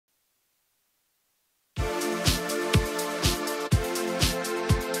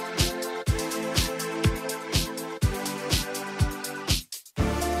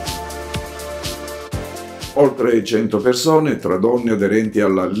Oltre 100 persone, tra donne aderenti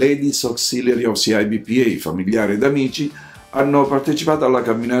alla Ladies Auxiliary of CIBPA, famigliari ed amici, hanno partecipato alla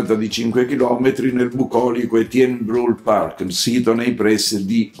camminata di 5 km nel bucolico Etienne Brule Park, sito nei pressi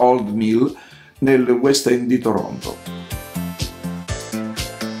di Old Mill, nel West End di Toronto.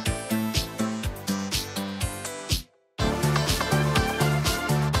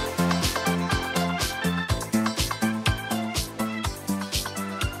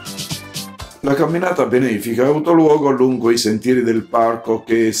 La camminata benefica ha avuto luogo lungo i sentieri del parco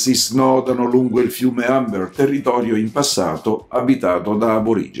che si snodano lungo il fiume Humber, territorio in passato abitato da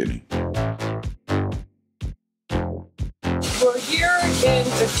aborigeni. We're here in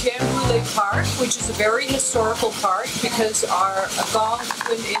Etienne Brule Park, which is a very historical park because our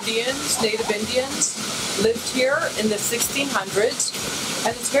Algonquin Indians, Native Indians, lived here in the 1600s.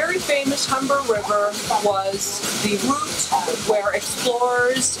 And this very famous Humber River was the route where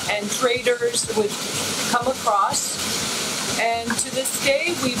explorers and traders would come across. And to this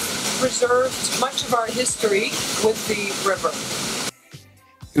day, we've preserved much of our history with the river.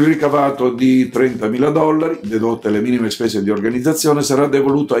 Il ricavato di $30.000, dedotte le minime spese di organizzazione, sarà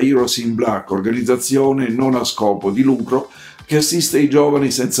devoluto a Heroes in Black, organizzazione non a scopo di lucro che assiste i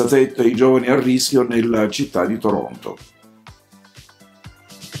giovani senza tetto e i giovani a rischio nella città di Toronto.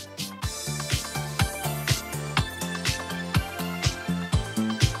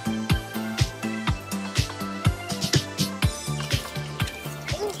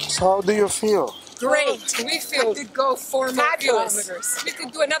 How do you feel? Great. We feel to go 4 more kilometers. We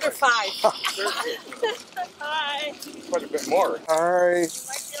could do another 5. Hi. Quite a bit more. Hi.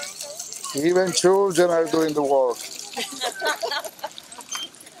 Even children are doing the work.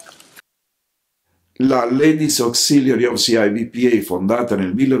 La Ladies Auxiliary of CIBPA, fondata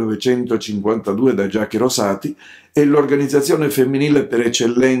nel 1952 da Giacchi Rosati, è l'organizzazione femminile per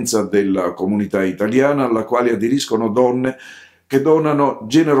eccellenza della comunità italiana alla quale aderiscono donne che donano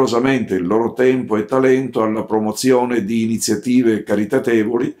generosamente il loro tempo e talento alla promozione di iniziative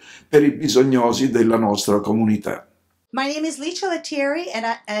caritatevoli per i bisognosi della nostra comunità. My name is Licia Lettieri,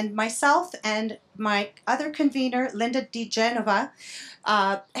 and myself and my other convener, Linda DiGenova,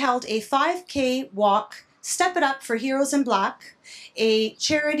 held a 5K walk, Step It Up for Heroes in Black, a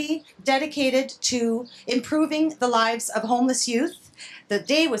charity dedicated to improving the lives of homeless youth. The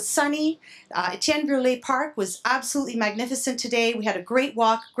day was sunny. Etienne Brule Park was absolutely magnificent today. We had a great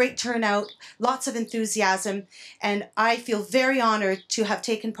walk, great turnout, lots of enthusiasm, and I feel very honored to have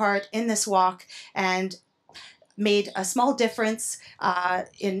taken part in this walk and made a small difference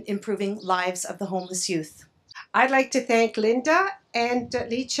in improving lives of the homeless youth. I'd like to thank Linda and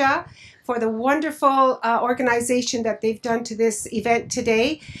Licia for the wonderful organization that they've done to this event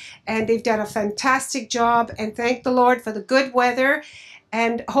today, and they've done a fantastic job, and thank the Lord for the good weather,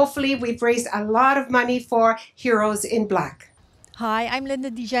 and hopefully we've raised a lot of money for Heroes in Black. Hi, I'm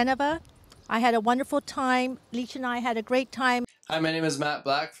Linda DiGenova. I had a wonderful time. Leach and I had a great time. Hi, my name is Matt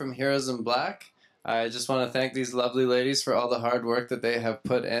Black from Heroes in Black. I just want to thank these lovely ladies for all the hard work that they have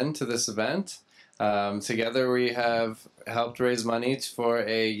put into this event. Together we have helped raise money for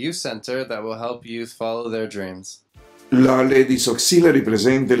a youth center that will help youth follow their dreams. La Ladies Auxiliary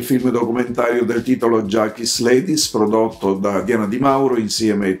presenta il film documentario del titolo Jackie's Ladies, prodotto da Diana Di Mauro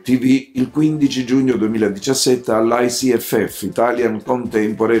insieme TV il 15 giugno 2017 all'ICFF, Italian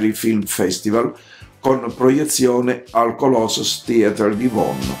Contemporary Film Festival, con proiezione al Colossus Theatre di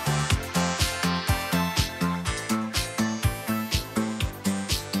Bonn.